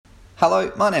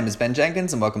Hello, my name is Ben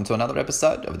Jenkins and welcome to another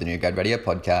episode of the New Grad Radio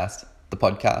podcast, the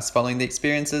podcast following the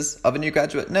experiences of a new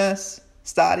graduate nurse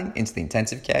starting into the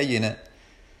intensive care unit.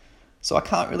 So I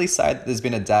can't really say that there's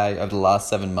been a day over the last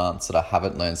 7 months that I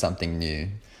haven't learned something new.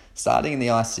 Starting in the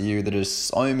ICU, there are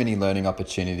so many learning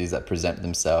opportunities that present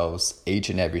themselves each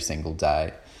and every single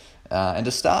day. And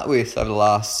to start with, over the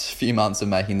last few months of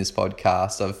making this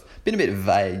podcast, I've been a bit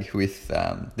vague with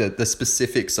the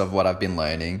specifics of what I've been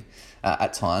learning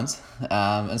at times.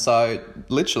 And so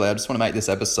literally, I just want to make this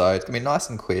episode, it's going to be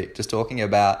nice and quick, just talking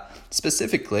about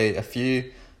specifically a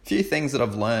few things that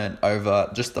I've learned over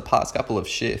just the past couple of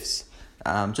shifts.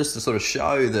 Just to sort of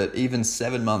show that even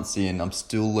 7 months in, I'm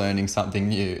still learning something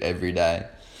new every day.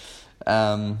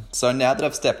 So now that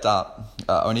I've stepped up,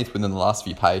 only within the last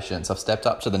few patients, I've stepped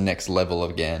up to the next level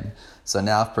again. So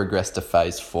now I've progressed to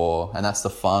phase 4, and that's the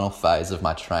final phase of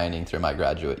my training through my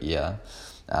graduate year.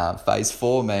 Phase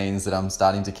 4 means that I'm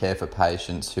starting to care for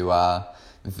patients who are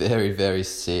very, very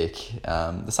sick.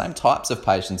 The same types of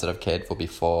patients that I've cared for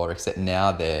before, except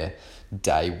now they're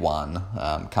day one,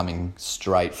 coming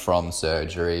straight from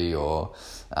surgery or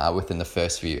within the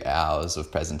first few hours of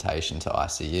presentation to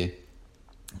ICU.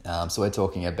 So we're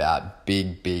talking about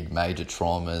big major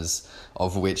traumas,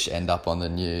 of which end up on the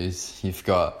news. You've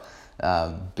got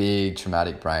big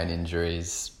traumatic brain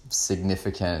injuries,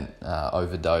 significant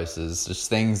overdoses, just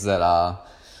things that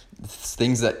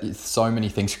so many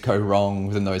things go wrong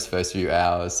within those first few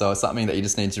hours. So it's something that you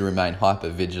just need to remain hyper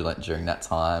vigilant during that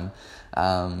time.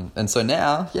 And so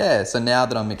now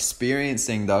that I'm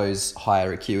experiencing those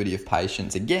higher acuity of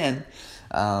patients again,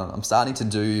 I'm starting to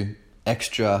do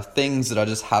extra things that I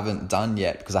just haven't done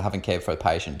yet because I haven't cared for a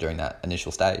patient during that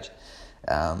initial stage.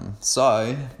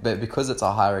 But because it's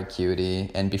a higher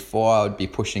acuity, and before I would be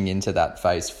pushing into that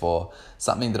phase 4,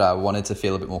 something that I wanted to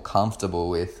feel a bit more comfortable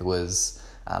with was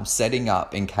setting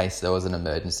up in case there was an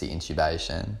emergency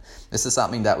intubation. This is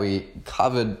something that we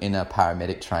covered in a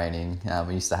paramedic training.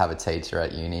 We used to have a teacher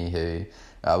at uni who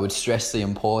would stress the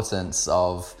importance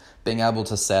of being able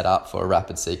to set up for a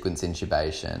rapid sequence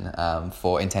intubation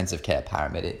for intensive care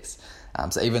paramedics.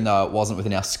 So even though it wasn't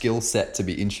within our skill set to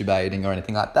be intubating or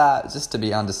anything like that, just to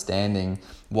be understanding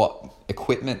what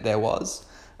equipment there was.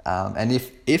 And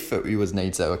if it was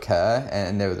need to occur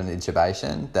and there was an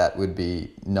intubation, that would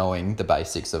be knowing the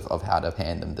basics of how to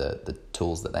hand them the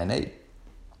tools that they need.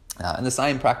 And the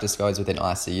same practice goes within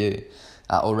ICU.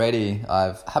 Already,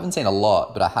 I haven't seen a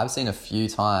lot, but I have seen a few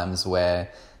times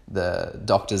where the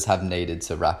doctors have needed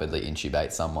to rapidly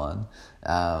intubate someone.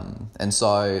 And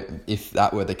so if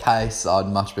that were the case, I'd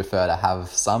much prefer to have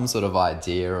some sort of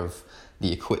idea of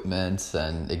the equipment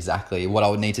and exactly what I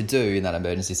would need to do in that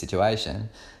emergency situation.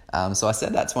 So I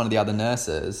said that to one of the other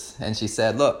nurses, and she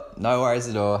said, look, no worries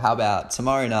at all. How about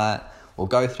tomorrow night, we'll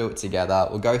go through it together.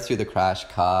 We'll go through the crash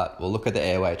cart. We'll look at the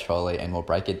airway trolley and we'll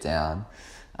break it down.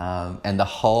 And the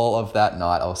whole of that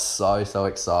night, I was so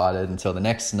excited until the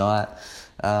next night.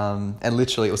 And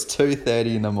literally it was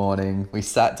 2:30 in the morning. We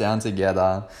sat down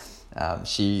together.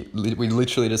 We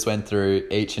literally just went through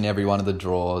each and every one of the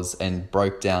drawers and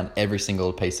broke down every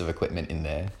single piece of equipment in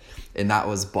there. And that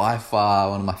was by far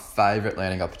one of my favourite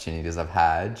learning opportunities I've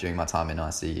had during my time in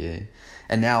ICU.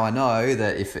 And now I know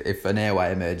that if an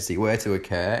airway emergency were to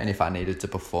occur and if I needed to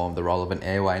perform the role of an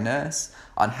airway nurse,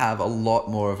 I'd have a lot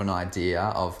more of an idea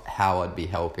of how I'd be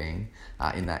helping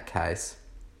in that case.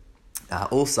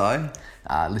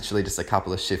 Literally just a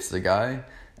couple of shifts ago,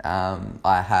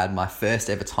 I had my first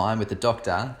ever time with the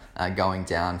doctor going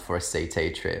down for a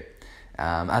CT trip.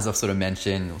 As I've sort of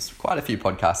mentioned, it was quite a few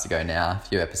podcasts ago now, a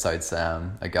few episodes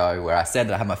ago, where I said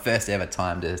that I had my first ever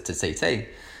time to CT.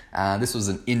 This was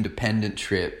an independent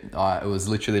trip. It was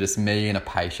literally just me and a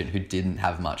patient who didn't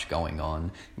have much going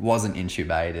on. It wasn't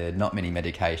intubated, not many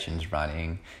medications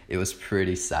running. It was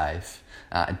pretty safe.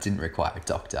 It didn't require a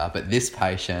doctor, but this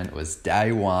patient was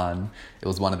day one. It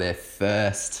was one of their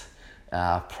first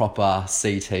proper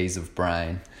CTs of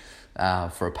brain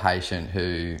for a patient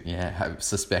who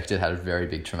suspected had a very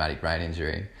big traumatic brain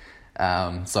injury.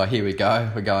 So here we go.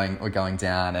 We're going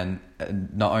down, and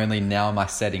not only now am I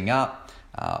setting up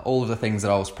all of the things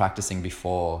that I was practicing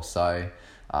before. So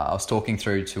I was talking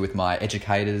through with my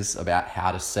educators about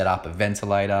how to set up a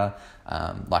ventilator,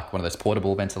 like one of those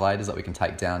portable ventilators that we can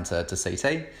take down to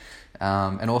CT.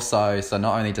 And also, so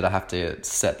not only did I have to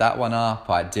set that one up,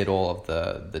 I did all of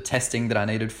the testing that I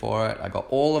needed for it. I got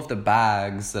all of the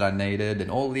bags that I needed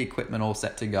and all the equipment all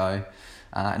set to go.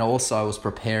 And also I was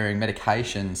preparing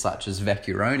medications such as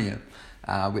vecuronium,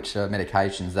 which are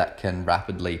medications that can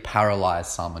rapidly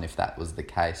paralyze someone if that was the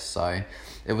case. So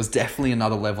it was definitely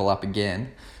another level up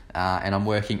again. and I'm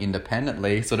working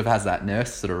independently, sort of as that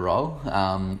nurse sort of role,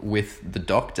 with the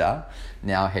doctor,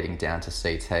 now heading down to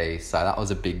CT. So that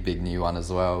was a big new one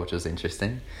as well, which was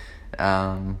interesting.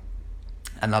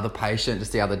 Another patient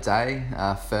just the other day,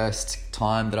 first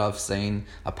time that I've seen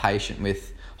a patient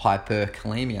with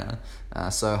hyperkalemia,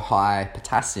 so high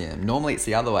potassium. Normally it's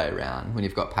the other way around when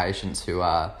you've got patients who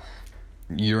are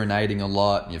urinating a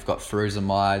lot, and you've got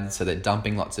furosemide, so they're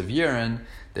dumping lots of urine,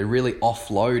 they're really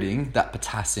offloading that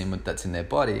potassium that's in their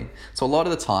body. So a lot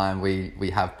of the time we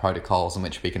have protocols in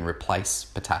which we can replace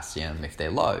potassium if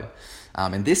they're low.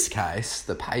 In this case,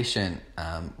 the patient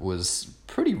was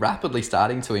pretty rapidly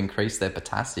starting to increase their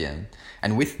potassium,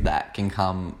 and with that can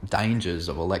come dangers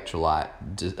of electrolyte,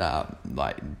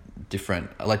 like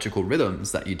different electrical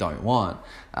rhythms that you don't want,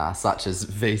 such as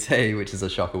VT, which is a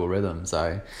shockable rhythm.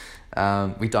 So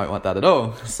we don't want that at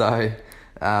all. So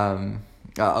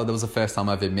that was the first time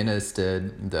I've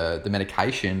administered the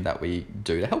medication that we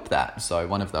do to help that. So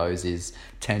one of those is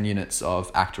 10 units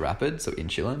of Actirapid, so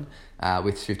insulin,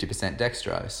 with 50%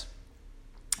 dextrose.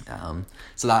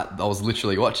 So that I was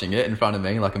literally watching it in front of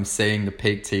me, like I'm seeing the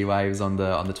peak T waves on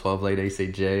the 12 lead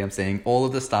ECG. I'm seeing all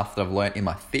of the stuff that I've learnt in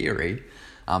my theory.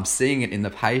 I'm seeing it in the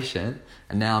patient,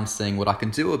 and now I'm seeing what I can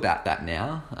do about that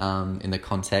now, in the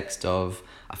context of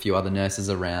a few other nurses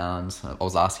around. I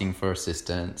was asking for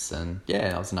assistance, and yeah,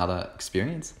 that was another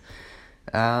experience.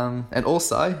 And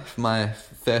also, for my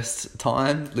first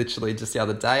time, literally just the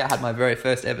other day, I had my very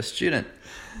first ever student.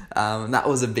 And that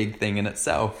was a big thing in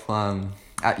itself.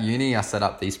 At uni, I set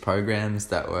up these programs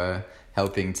that were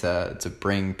helping to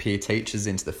bring peer teachers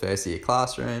into the first year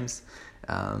classrooms.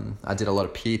 I did a lot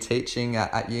of peer teaching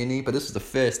at uni, but this was the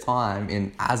first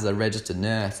time as a registered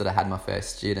nurse that I had my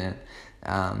first student.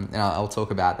 And I'll talk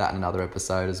about that in another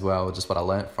episode as well, just what I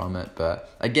learnt from it.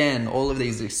 But again, all of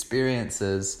these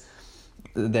experiences,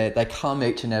 they come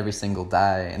each and every single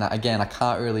day. And again, I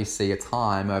can't really see a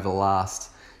time over the last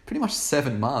pretty much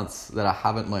 7 months that I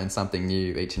haven't learned something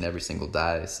new each and every single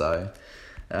day. So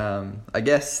I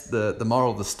guess the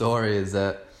moral of the story is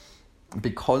that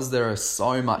because there is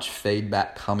so much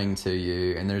feedback coming to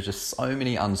you, and there's just so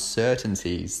many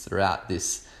uncertainties throughout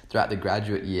the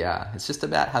graduate year, it's just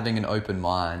about having an open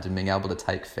mind and being able to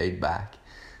take feedback.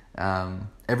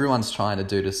 Everyone's trying to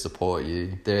do to support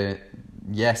you.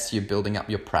 Yes, you're building up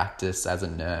your practice as a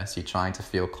nurse. You're trying to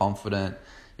feel confident.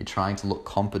 You're trying to look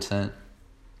competent.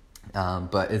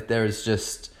 But there is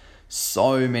just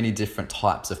so many different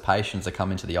types of patients that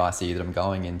come into the ICU that I'm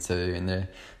going into, and the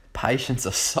patients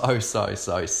are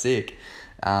so sick.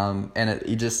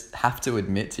 You just have to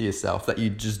admit to yourself that you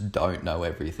just don't know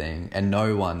everything, and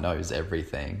no one knows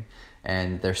everything.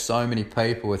 And there's so many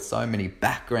people with so many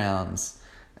backgrounds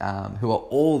who are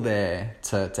all there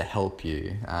to help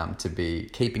you, to be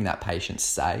keeping that patient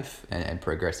safe and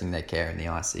progressing their care in the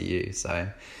ICU. So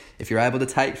if you're able to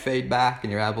take feedback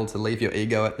and you're able to leave your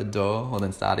ego at the door, well,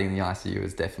 then starting in the ICU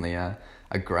is definitely a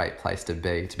great place to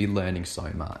be learning so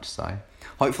much. So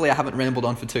hopefully I haven't rambled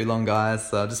on for too long, guys.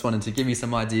 So I just wanted to give you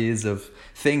some ideas of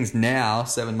things now,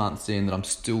 7 months in, that I'm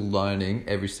still learning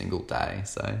every single day.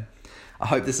 So I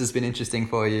hope this has been interesting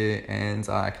for you, and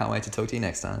I can't wait to talk to you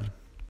next time.